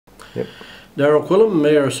Yep. Daryl Quilliam,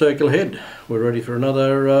 Mayor of Circle Head. We're ready for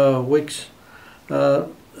another week's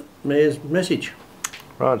Mayor's message.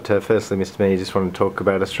 Right, firstly, Mr. Mayor, you just want to talk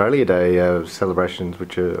about Australia Day celebrations,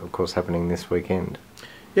 which are, of course, happening this weekend.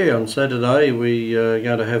 Yeah, on Saturday we are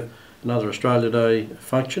going to have another Australia Day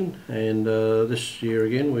function, and this year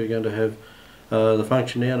again we're going to have the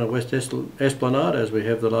function down at West Esplanade, as we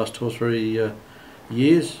have the last 2 or 3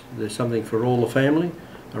 years. There's something for all the family.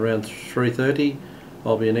 Around 3:30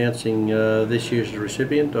 I'll be announcing this year's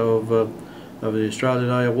recipient of the Australia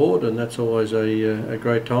Day Award, and that's always a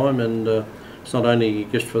great time, and it's not only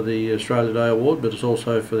just for the Australia Day Award, but it's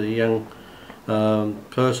also for the young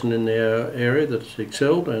person in our area that's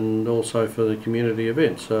excelled, and also for the community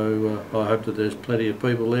event. So I hope that there's plenty of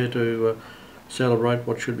people there to celebrate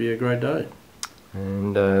what should be a great day.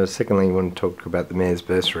 And secondly, you want to talk about the Mayor's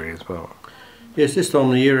bursary as well. Yes, this time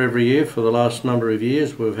of the year, every year for the last number of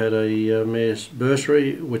years, we've had a Mayor's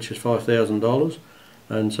bursary, which is $5,000,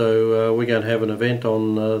 and so we're going to have an event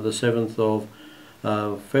on the 7th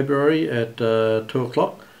of February at 2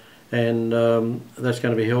 o'clock, and that's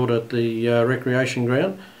going to be held at the recreation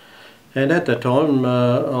ground. And at that time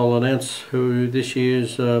I'll announce who this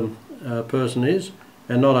year's person is,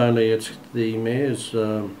 and not only it's the Mayor's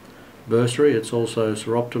bursary, it's also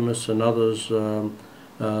Sir Optimus and others,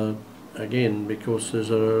 again, because there's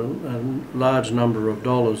a large number of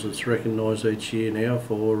dollars that's recognised each year now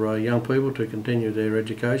for young people to continue their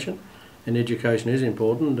education, and education is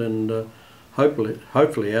important, and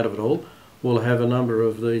hopefully out of it all we'll have a number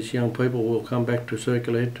of these young people will come back to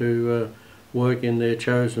Circle Head to work in their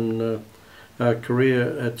chosen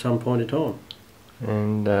career at some point in time.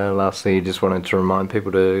 And lastly, you just wanted to remind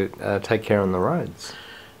people to take care on the roads.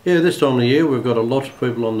 Yeah, this time of the year we've got a lot of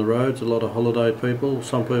people on the roads, a lot of holiday people,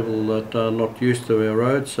 some people that are not used to our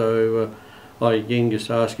roads, so I again just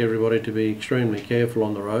ask everybody to be extremely careful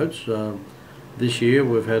on the roads. This year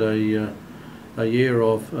we've had a year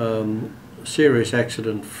of serious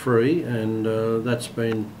accident free, and that's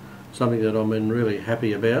been something that I've been really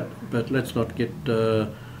happy about, but let's not get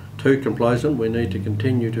too complacent. We need to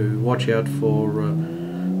continue to watch out for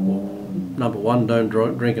number one, don't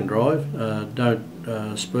drink and drive, don't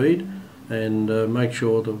speed, and make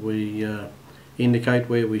sure that we indicate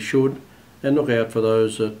where we should, and look out for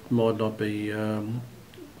those that might not be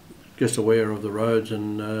just aware of the roads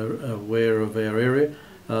and aware of our area,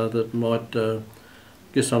 that might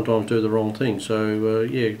just sometimes do the wrong thing. So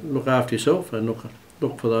yeah, look after yourself, and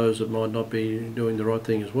look for those that might not be doing the right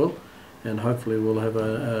thing as well, and hopefully we'll have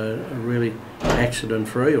a really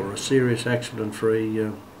accident-free or a serious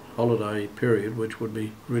accident-free holiday period, which would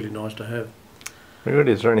be really nice to have. Very good.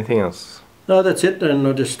 Is there anything else? No, that's it, and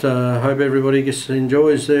I just hope everybody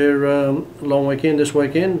enjoys their long weekend this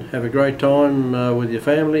weekend. Have a great time with your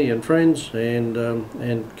family and friends,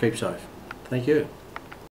 and keep safe. Thank you.